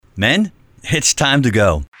Men, it's time to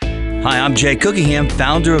go. Hi, I'm Jay Cookingham,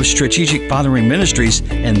 founder of Strategic Fathering Ministries,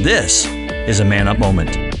 and this is a Man Up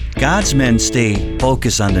Moment. God's men stay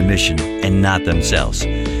focused on the mission and not themselves.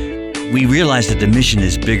 We realize that the mission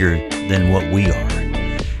is bigger than what we are.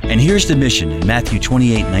 And here's the mission in Matthew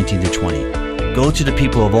 28:19-20. Go to the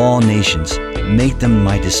people of all nations, make them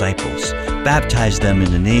my disciples, baptize them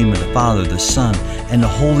in the name of the Father, the Son, and the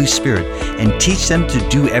Holy Spirit, and teach them to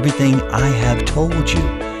do everything I have told you.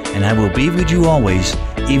 And I will be with you always,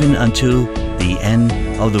 even until the end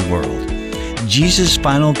of the world. Jesus'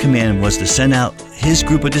 final command was to send out his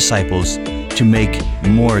group of disciples to make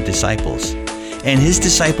more disciples. And his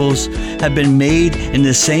disciples have been made in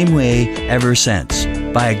the same way ever since,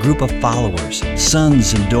 by a group of followers,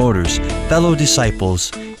 sons and daughters, fellow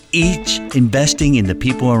disciples, each investing in the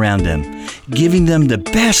people around them, giving them the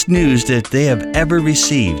best news that they have ever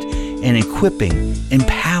received, and equipping,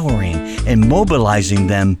 empowering, and mobilizing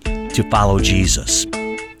them to follow Jesus.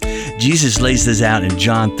 Jesus lays this out in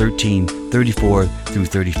John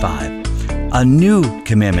 13:34-35. A new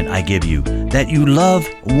commandment I give you, that you love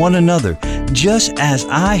one another. Just as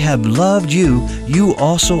I have loved you, you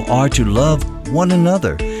also are to love one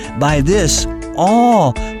another. By this,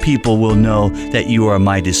 all people will know that you are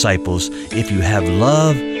my disciples, if you have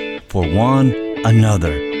love for one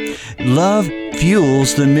another. Love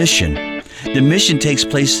fuels the mission. The mission takes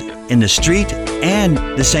place in the street and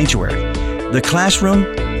the sanctuary, the classroom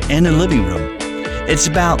and the living room. It's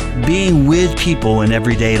about being with people in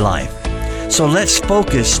everyday life. So let's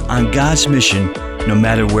focus on God's mission no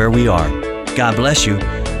matter where we are. God bless you.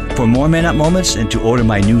 For more Man Up Moments and to order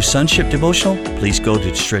my new Sonship devotional, please go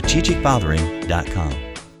to strategicfathering.com.